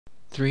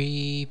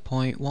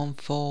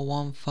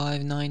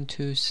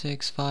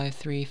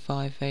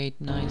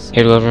3.1415926535896.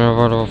 Hey, hello,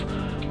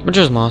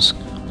 Majora's Mask,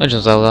 Legend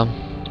of Zelda.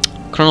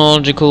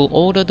 Chronological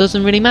order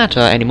doesn't really matter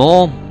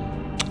anymore,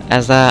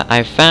 as that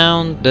I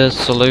found the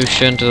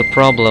solution to the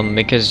problem,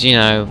 because, you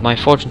know, my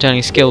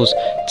fortune-telling skills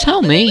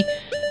tell me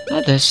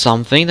that there's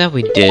something that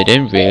we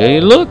didn't really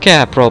look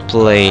at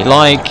properly,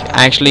 like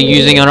actually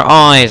using our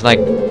eyes like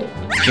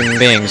human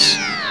beings.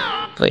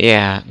 But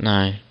yeah,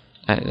 no,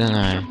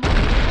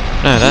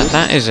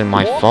 that isn't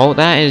my fault.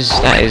 That is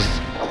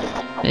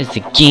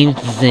the game's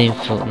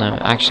fault. No,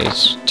 actually,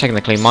 it's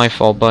technically my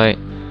fault, but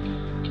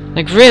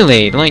like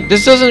really, like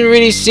this doesn't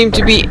really seem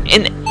to be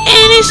in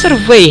any sort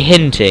of way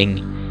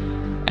hinting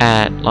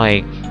at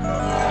like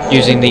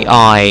using the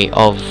eye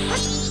of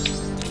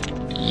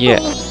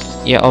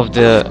of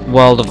the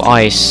world of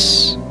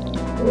ice.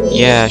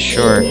 Yeah,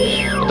 sure.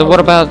 But what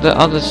about the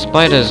other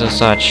spiders and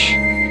such?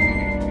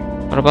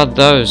 What about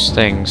those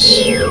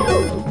things?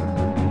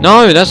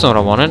 No, that's not what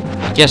I wanted.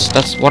 Yes,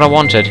 that's what I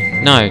wanted.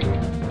 No.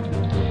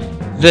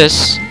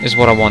 This is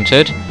what I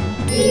wanted.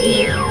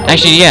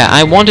 Actually, yeah,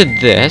 I wanted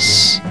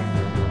this.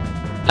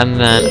 And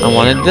then I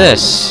wanted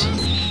this.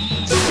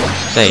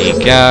 There you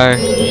go.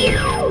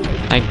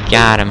 I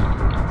got him.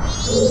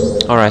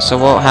 Alright, so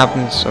what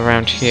happens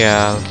around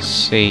here? Let's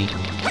see.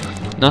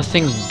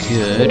 Nothing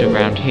good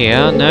around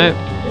here. No.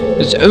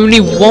 There's only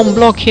one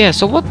block here.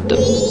 So what the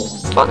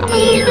fuck am I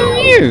supposed to do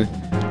with you?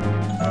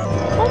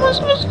 What am I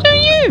supposed to do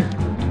with you?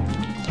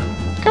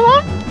 Come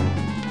on.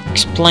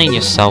 Explain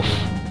yourself.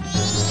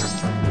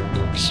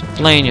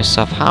 Explain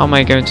yourself. How am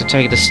I going to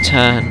take this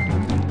turn?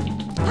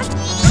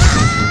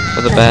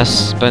 For the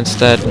best, but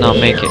instead not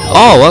make it.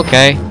 Oh,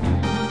 okay.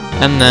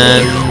 And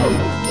then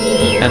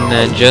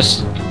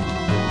just.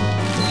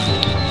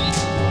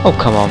 Oh,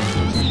 come on.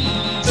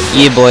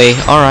 Yeah, boy.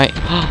 Alright.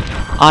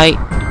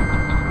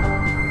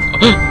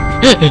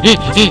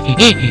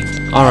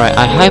 Alright,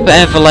 I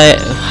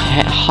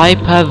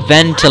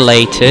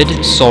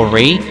hyperventilated,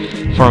 sorry,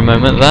 for a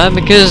moment there,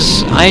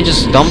 because I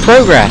just done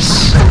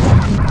progress.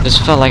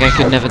 Just felt like I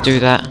could never do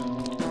that.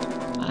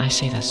 I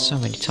say that so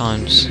many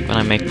times when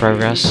I make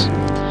progress.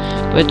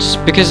 But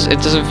just because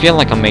it doesn't feel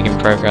like I'm making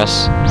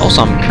progress.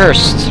 Also, I'm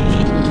cursed.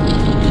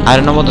 I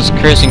don't know what does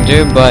cursing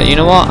do, but you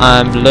know what?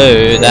 I'm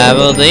blue.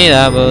 Double D,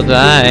 double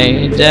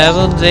die.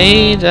 Double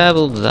D,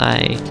 double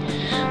die.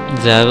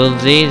 Double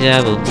D,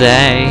 double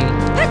die.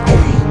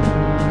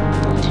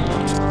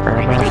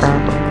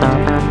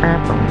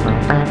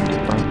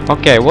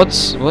 Okay,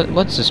 what's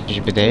this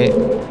stupid day?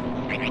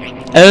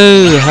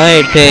 Oh,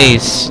 heart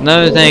pace.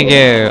 No, thank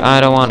you. I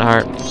don't want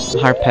heart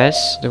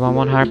pace. Do I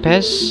want heart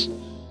pace?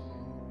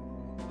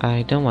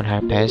 I don't want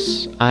heart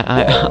pace.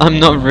 I'm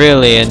not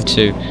really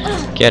into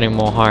getting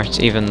more hearts,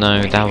 even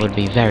though that would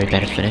be very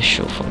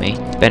beneficial for me.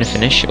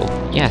 Beneficial,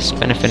 yes,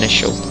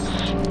 beneficial.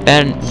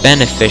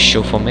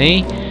 Beneficial for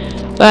me.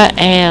 But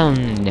nah,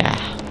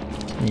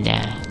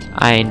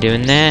 I ain't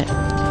doing that.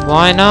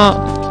 Why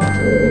not?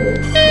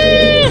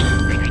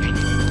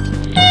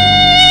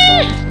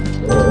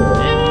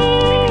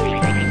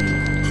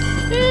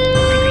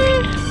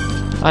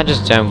 I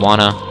just don't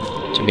wanna,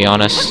 to be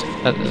honest.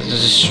 This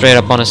is straight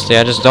up honesty,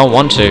 I just don't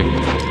want to.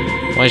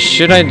 Why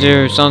should I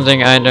do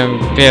something I don't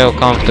feel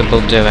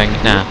comfortable doing?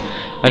 Nah,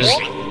 it's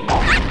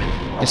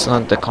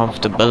not the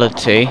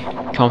comfortability.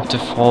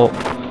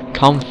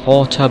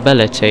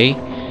 Comfortability.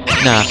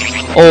 Nah.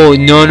 Oh,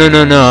 no,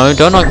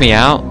 don't knock me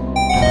out.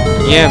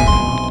 Yeah,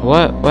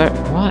 what?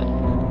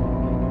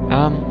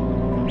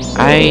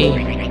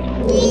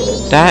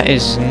 That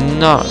is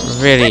not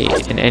really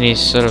in any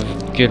sort of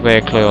good way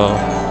or clue or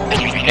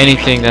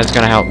anything that's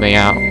gonna help me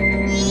out.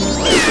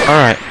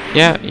 Alright,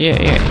 yeah.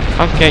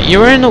 Okay, you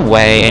were in the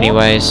way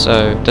anyway,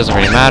 so it doesn't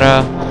really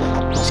matter.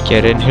 Let's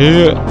get in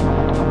here.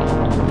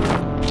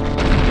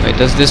 Wait,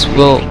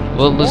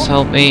 will this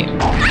help me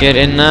get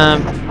in there?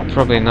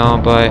 Probably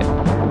not, but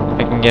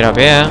I can get up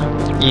here.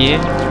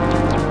 Yeah.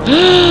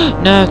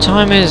 No,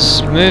 time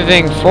is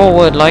moving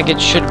forward like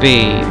it should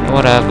be.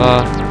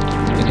 Whatever.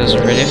 It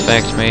doesn't really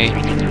affect me.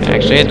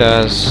 Actually, it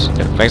does.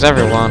 It affects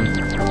everyone.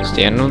 It's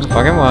the end of the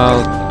fucking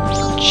world.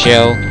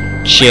 Chill.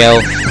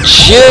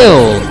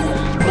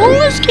 Will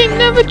this game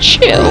never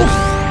chill?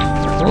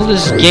 Will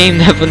this game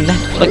never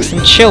Netflix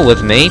and chill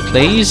with me,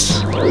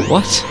 please?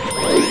 What?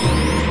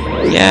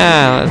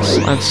 Yeah,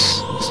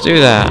 let's do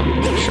that.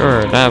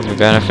 Sure, that would be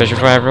beneficial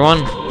for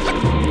everyone.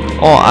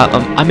 Oh,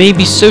 I may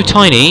be so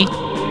tiny.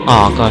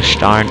 Oh gosh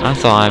darn! I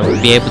thought I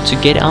would be able to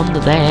get under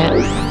that.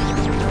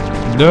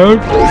 No.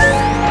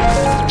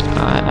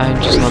 I'm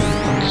just not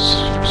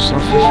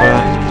fit for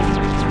that.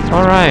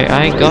 Alright,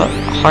 I got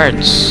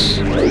hearts.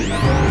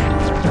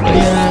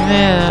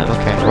 Yeah.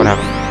 Okay,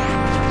 whatever.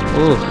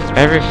 Ooh,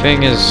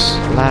 everything is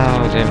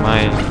loud in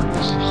my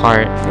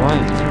heart.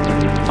 What?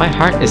 My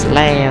heart is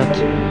loud.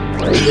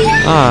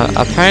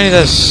 Apparently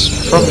there's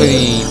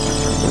probably a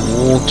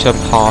water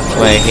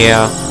pathway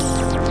here.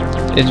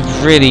 It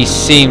really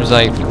seems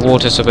like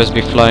water's supposed to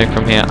be flowing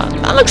from here.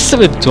 That looks so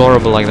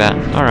adorable like that.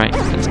 Alright,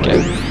 let's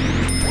go.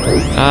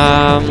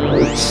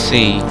 Let's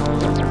see.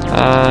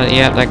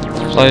 Yeah, that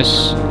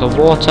flows. The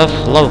water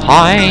flow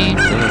high.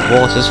 The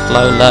waters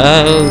flow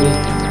low.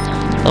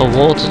 The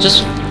water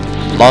just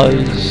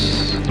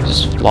flows.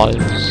 Just flows.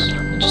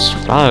 Just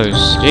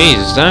flows.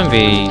 Jeez, don't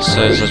be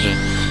such a...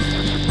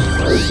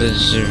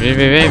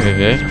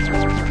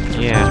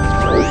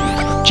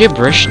 Yeah.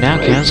 Gibberish now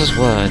counts as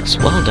words.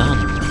 Well done.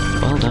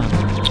 Well done.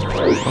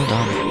 Well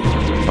done.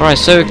 Alright,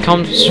 so it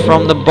comes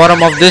from the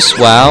bottom of this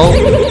well.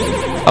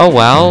 Oh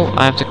well,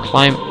 I have to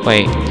climb...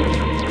 Wait.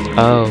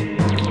 Oh.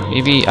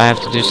 Maybe I have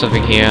to do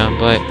something here,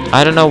 but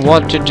I don't know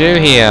what to do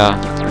here.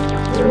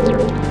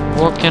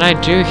 What can I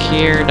do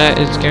here that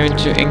is going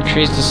to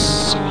increase the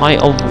height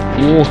of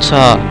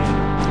water?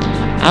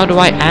 How do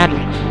I add...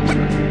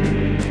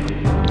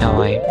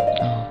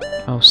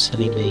 Oh,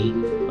 silly me.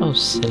 Oh,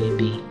 silly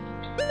me.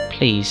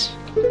 Please.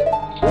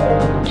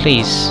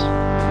 Please.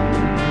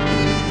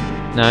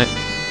 No.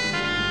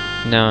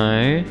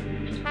 No.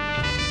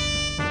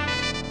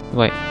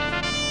 Wait.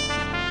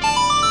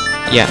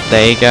 Yeah,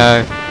 there you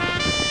go.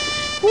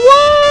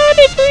 What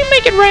if we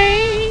make it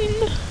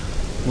rain?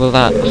 Will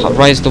that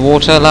raise the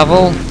water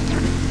level?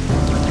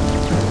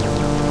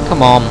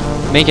 Come on,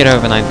 make it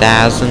over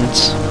 9,000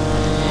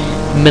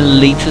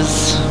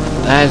 milliliters.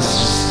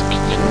 That's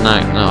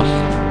not enough.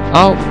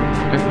 Oh,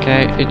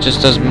 okay, it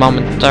just does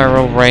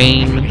momentary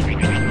rain,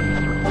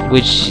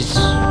 which is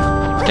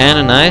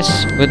kinda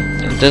nice, but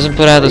it doesn't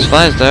put out those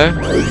fires though,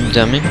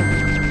 dummy.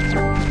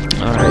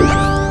 Alright.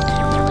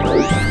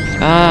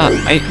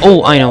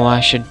 I know what I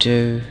should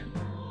do.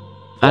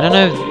 I don't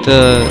know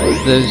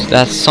if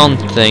that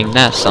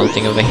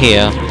something over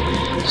here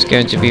is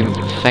going to be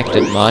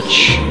affected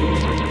much,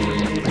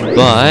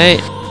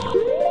 but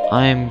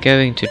I'm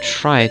going to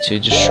try to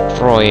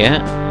destroy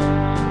it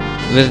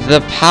with the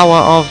power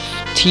of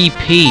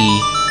TP.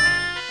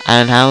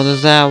 And how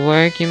does that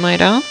work, you might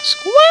ask?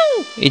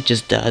 Well, it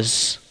just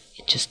does.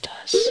 It just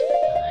does.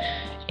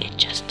 It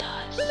just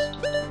does.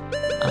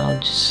 I'll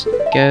just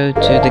go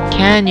to the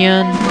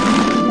canyon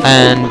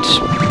and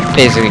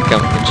basically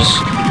come just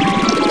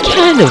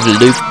kind of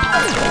loop,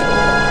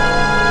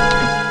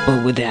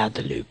 but without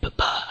the loop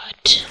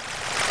part.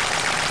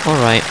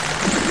 Alright,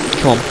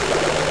 come on.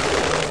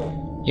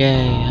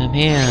 Yay, I'm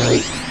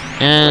here.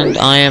 And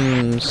I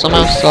am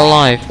somehow still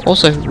alive.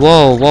 Also,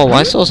 whoa,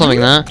 I saw something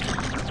there.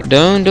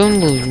 Don't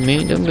push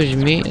me, don't push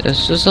me. I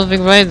saw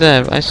something right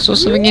there. I saw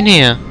something in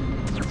here.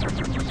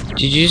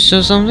 Did you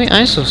saw something?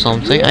 I saw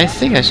something. I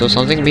think I saw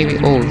something, maybe.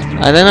 Oh,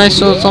 and then I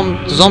saw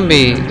some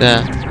zombie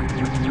there.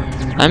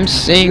 I'm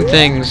seeing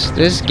things.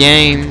 This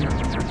game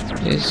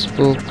is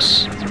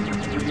spooks.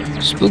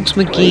 Spooks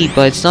McGee,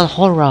 but it's not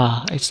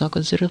horror. It's not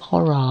considered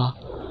horror.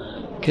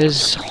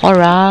 Because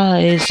horror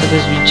is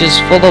supposed to be just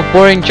full of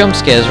boring jump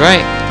scares,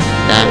 right?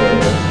 Nah.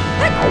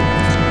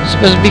 It's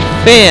supposed to be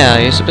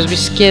fair. You're supposed to be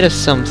scared of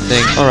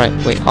something. Alright,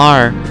 wait,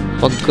 R.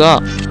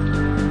 Forgot.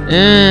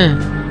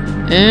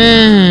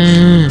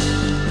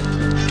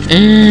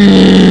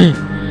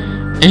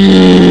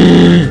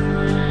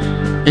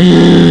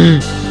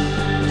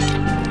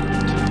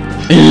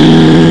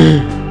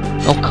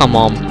 Oh, come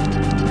on.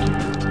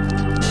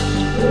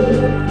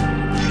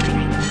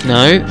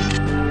 No.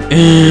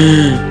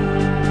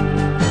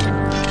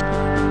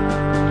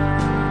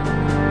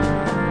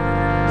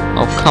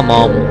 Oh, come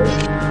on.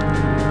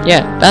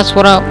 Yeah, that's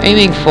what I'm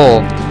aiming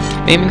for.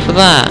 Aiming for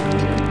that.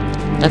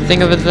 That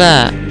thing over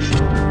there.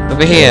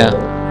 Over here.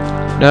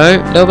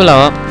 No, no, below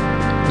up.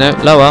 No,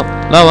 lower.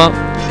 Lower.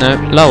 No,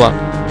 lower.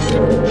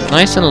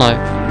 Nice and low.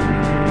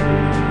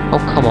 Oh,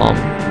 come on.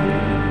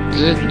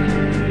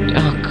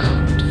 Oh,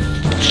 God.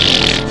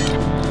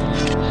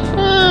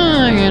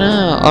 You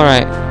know.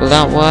 Alright, will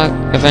that work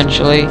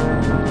eventually?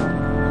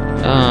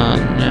 Oh,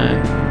 no.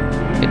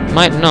 It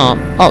might not.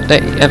 Oh,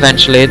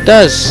 eventually it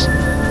does.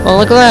 Well,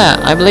 look at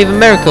that. I believe in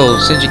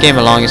miracles since you came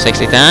along, you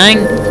sexy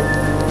thing.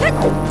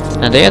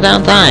 Now do your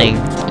damn thing.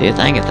 Do your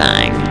thing,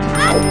 Alright.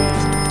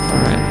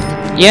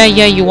 Yeah,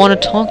 you want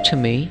to talk to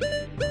me?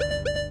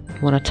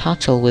 You want to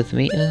tattle with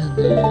me? Oh,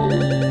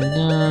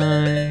 no.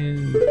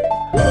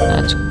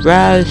 That's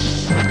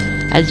gross.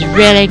 That's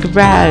really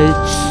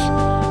gross.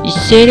 You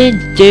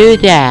shouldn't do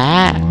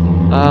that.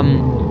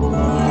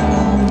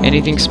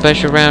 Anything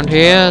special around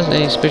here?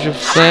 Any special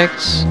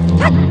effects?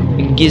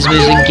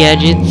 Gizmos and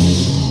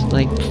gadgets?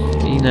 Like,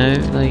 you know,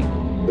 like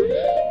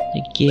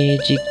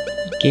gadget,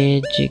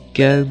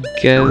 go,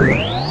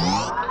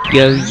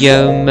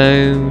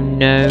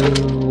 no,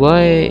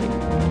 what?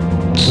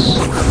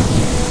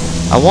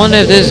 I wonder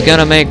if this is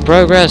gonna make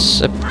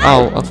progress.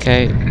 Oh,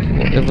 okay.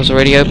 It was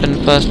already open in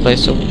the first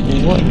place, so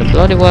what in the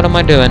bloody what am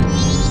I doing?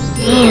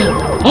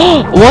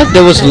 What?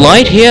 There was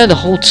light here the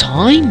whole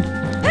time?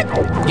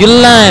 You're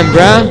lying,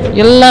 bruh.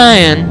 You're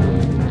lying.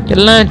 You're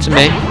lying to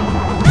me.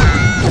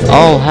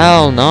 Oh,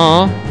 hell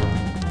no.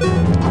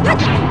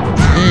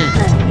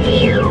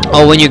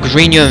 Oh, when you're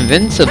green, you're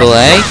invincible,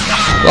 eh?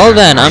 Well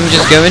then, I'm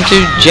just going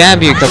to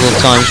jab you a couple of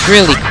times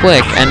really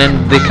quick and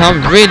then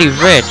become really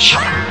rich.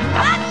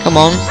 Come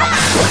on.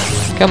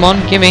 Come on,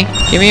 gimme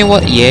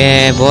what?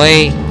 Yeah,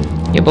 boy.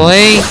 Yeah,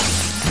 boy.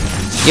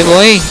 Yeah,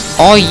 boy.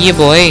 Oh yeah,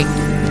 boy.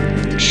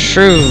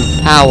 True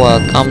power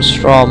comes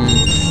from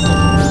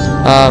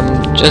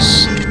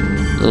just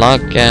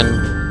luck and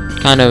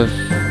kind of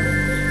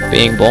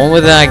being born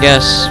with it, I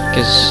guess,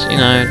 because you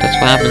know that's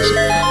what happens.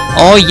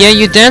 Oh yeah,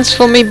 you dance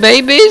for me,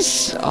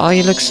 babies. Oh,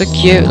 you look so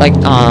cute. Like,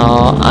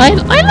 oh, I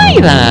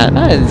like that.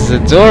 That is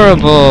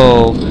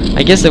adorable.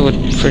 I guess they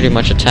would pretty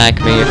much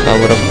attack me if I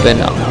would have been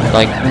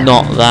like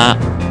not that,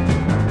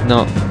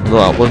 not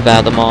well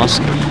without the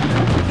mask.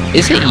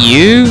 Is it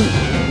you?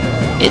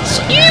 It's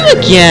you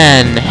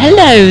again!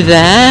 Hello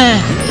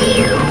there!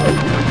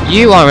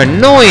 You are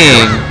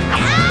annoying!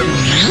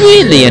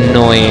 Really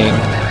annoying!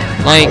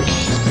 Like...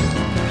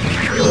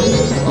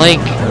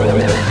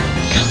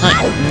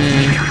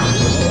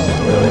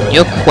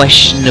 You're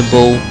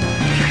questionable.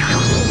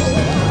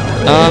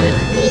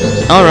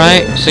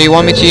 Alright, so you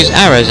want me to use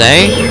arrows,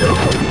 eh?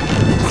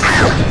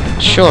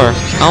 Sure,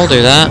 I'll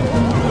do that.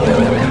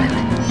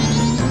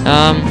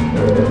 Oh,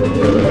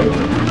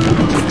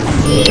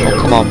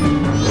 come on.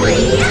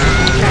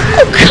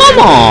 Oh, come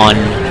on!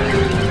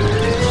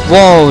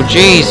 Whoa,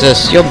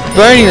 Jesus, you're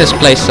burning this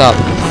place up.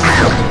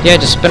 Yeah,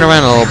 just spin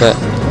around a little bit.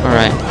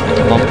 Alright,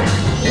 come on.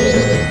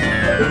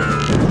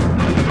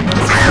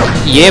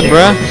 Yeah,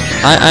 bruh.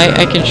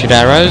 I can shoot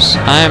arrows.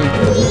 I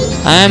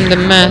am the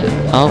man.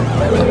 Oh,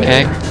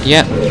 okay.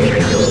 Yep.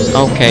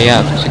 Okay,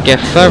 yeah. So get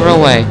further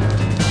away.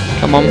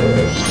 Come on.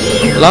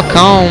 Lock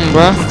on,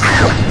 bruh.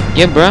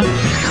 Yeah, bruh.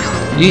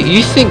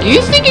 You think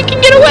you can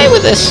get away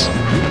with this?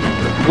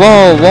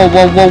 Whoa, whoa,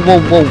 whoa, whoa, whoa,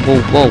 whoa,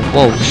 whoa, whoa,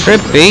 whoa.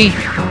 Trippy.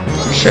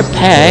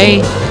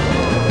 Trippy.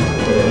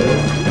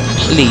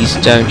 Please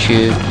don't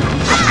you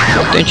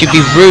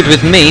be rude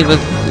with me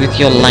with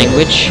your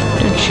language.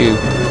 Don't you?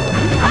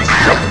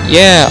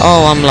 Yeah,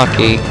 oh, I'm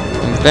lucky.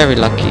 I'm very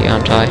lucky,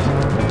 aren't I?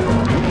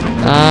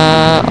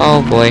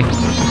 Oh boy.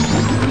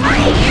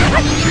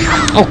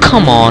 Oh,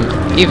 come on.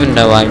 Even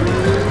though I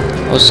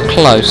was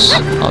close.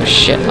 Oh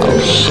shit, ah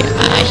shit,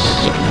 ah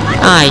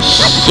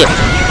shit,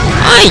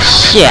 ah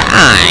shit,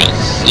 ah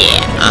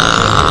shit,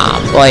 ah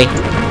boy.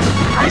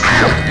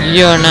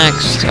 You're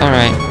next,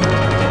 alright.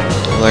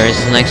 Where is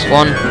the next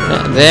one?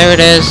 There it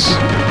is.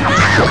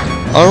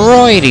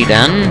 Alrighty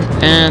then.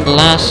 And the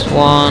last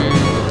one,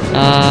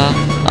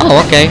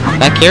 oh, okay.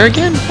 Back here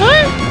again?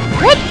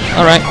 What?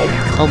 Alright.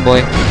 Oh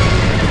boy.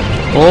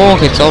 Oh,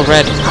 it's all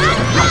red.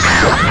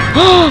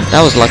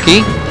 That was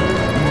lucky.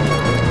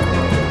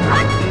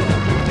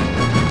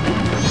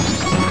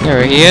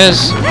 There he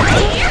is.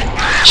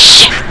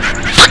 Shit!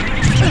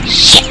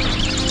 Shit!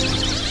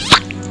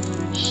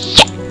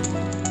 Shit!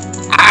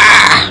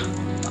 Ah!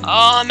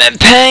 Oh, I'm in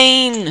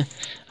pain!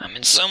 I'm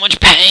in so much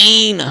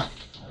pain!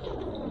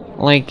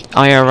 Like,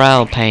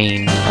 IRL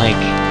pain.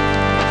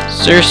 Like,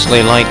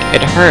 seriously, like,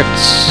 it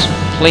hurts.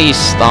 Please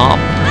stop.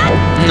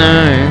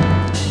 No.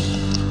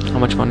 How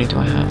much money do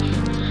I have?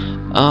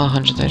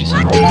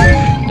 137.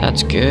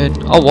 That's good.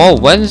 Oh, whoa,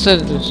 when is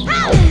it?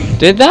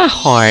 Did that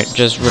heart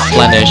just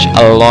replenish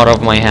a lot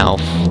of my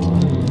health?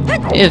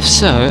 If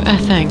so,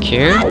 thank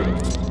you.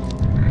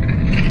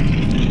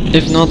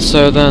 If not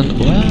so, then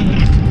well.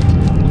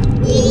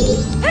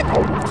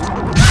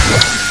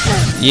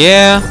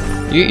 Yeah.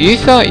 You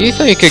thought you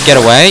could get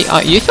away?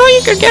 You thought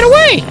you could get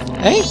away?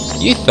 Hey,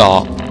 you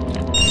thought.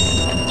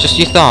 Just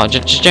you thought.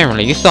 Just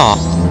generally, you thought.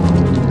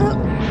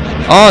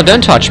 Oh,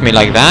 don't touch me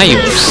like that, you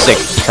sick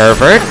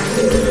pervert.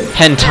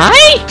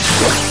 Hentai?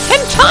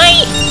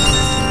 Hentai?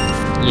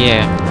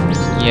 Yeah.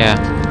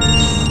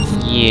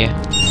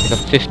 I got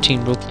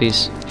 15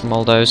 rupees from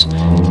all those.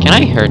 Can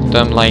I hurt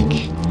them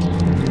like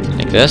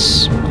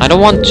this? I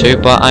don't want to,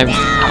 but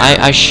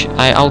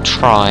I'll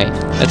try.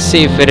 Let's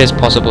see if it is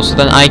possible. So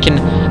then I can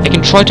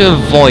try to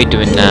avoid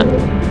doing that.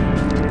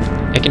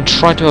 I can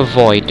try to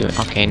avoid doing.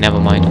 Okay, never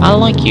mind. I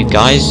like you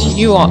guys.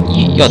 You're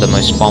the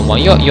most fun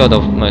one. You're the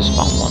most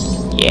fun one.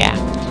 Yeah.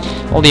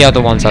 All the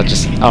other ones are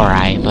just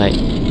alright, but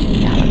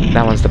yeah,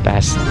 that one's the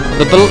best.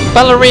 The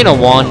ballerina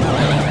one,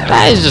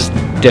 that is just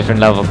different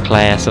level of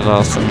play, I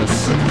suppose.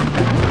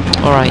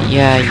 Alright,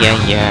 yeah.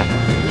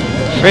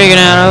 Freaking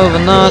out over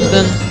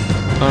nothing.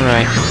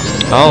 Alright.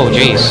 Oh,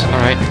 jeez.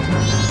 Alright.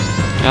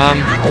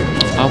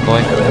 Oh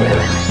boy.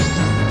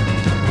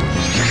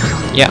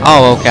 Yeah,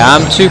 oh, okay.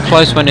 I'm too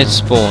close when it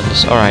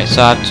spawns. Alright,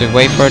 so I have to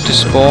wait for it to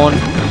spawn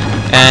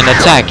and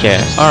attack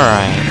it.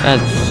 Alright,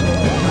 that's...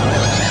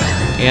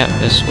 Yep,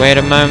 just wait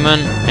a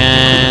moment,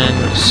 and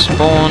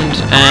spawned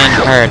and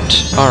hurt.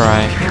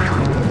 Alright.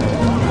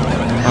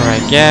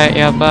 Alright, get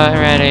your butt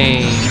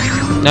ready.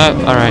 No,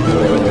 alright.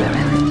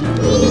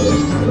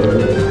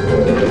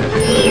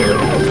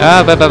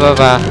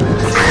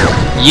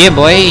 Yeah,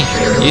 boy.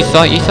 You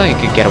thought you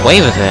could get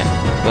away with it,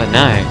 but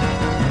no.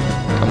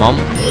 Come on.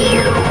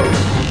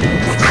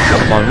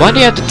 Come on. Why do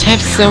you have to tap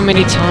so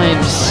many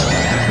times?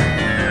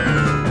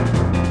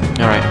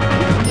 Alright.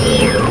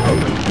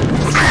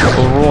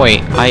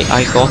 Alright,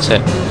 I got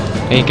it.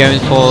 Are you going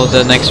for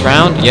the next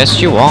round? Yes,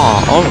 you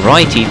are.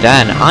 Alrighty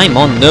then. I'm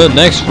on the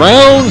next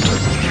round.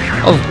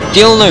 Oh,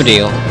 deal no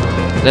deal.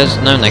 There's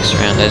no next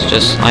round. There's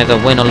just either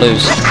win or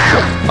lose.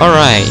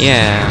 Alright,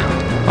 yeah.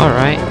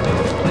 Alright.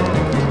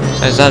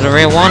 Is that the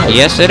real one?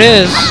 Yes, it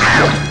is.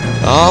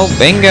 Oh,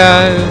 bingo.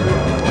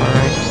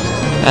 Alright.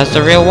 That's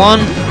the real one.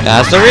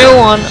 That's the real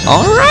one.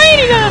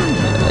 Alrighty then.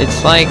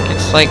 It's like,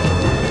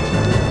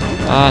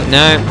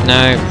 no,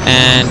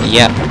 and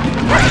yep.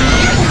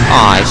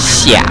 Oh,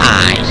 shit.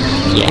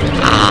 Yeah.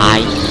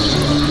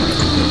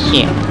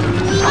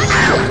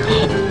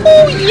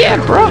 Oh, yeah,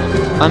 bro.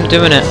 I'm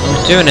doing it.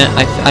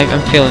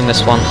 I'm feeling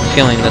this one.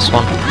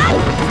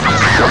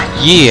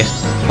 Yeah.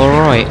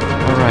 Alright.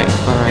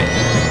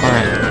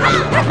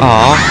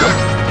 Aw.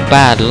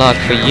 Bad luck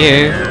for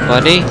you,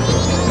 buddy.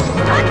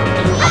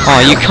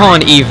 Oh, you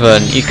can't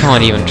even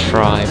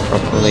try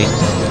properly.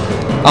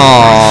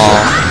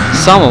 Oh,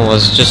 someone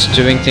was just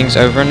doing things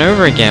over and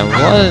over again,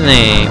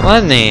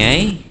 wasn't he,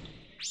 eh?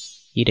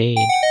 He did.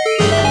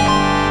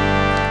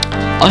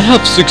 I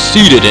have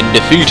succeeded in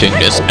defeating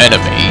this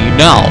enemy.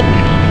 Now,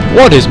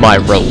 what is my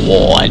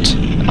reward?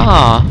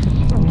 Ah,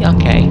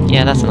 okay.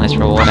 Yeah, that's a nice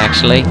reward,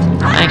 actually.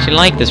 I actually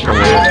like this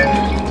reward.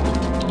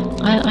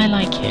 I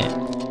like it.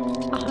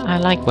 I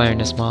like wearing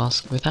this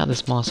mask. Without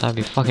this mask, I'd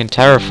be fucking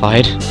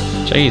terrified.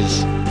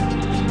 Jeez.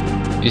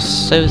 It's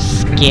so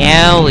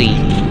scary.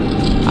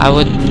 I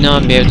would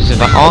not be able to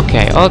survive.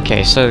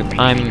 Okay, so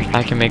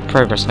I can make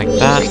progress like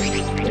that.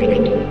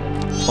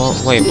 Oh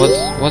wait,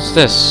 what's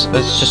this?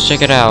 Let's just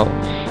check it out.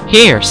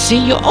 Here, see,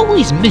 you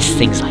always miss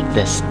things like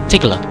this.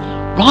 Take a look.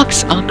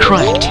 Rocks are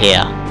cracked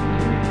here.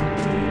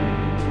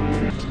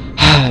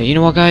 You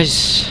know what,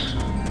 guys?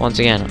 Once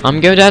again,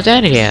 I'm going to have to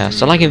end it here.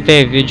 So like and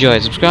favorite if you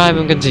enjoyed, subscribe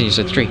and continue.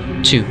 So 3,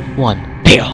 2, 1.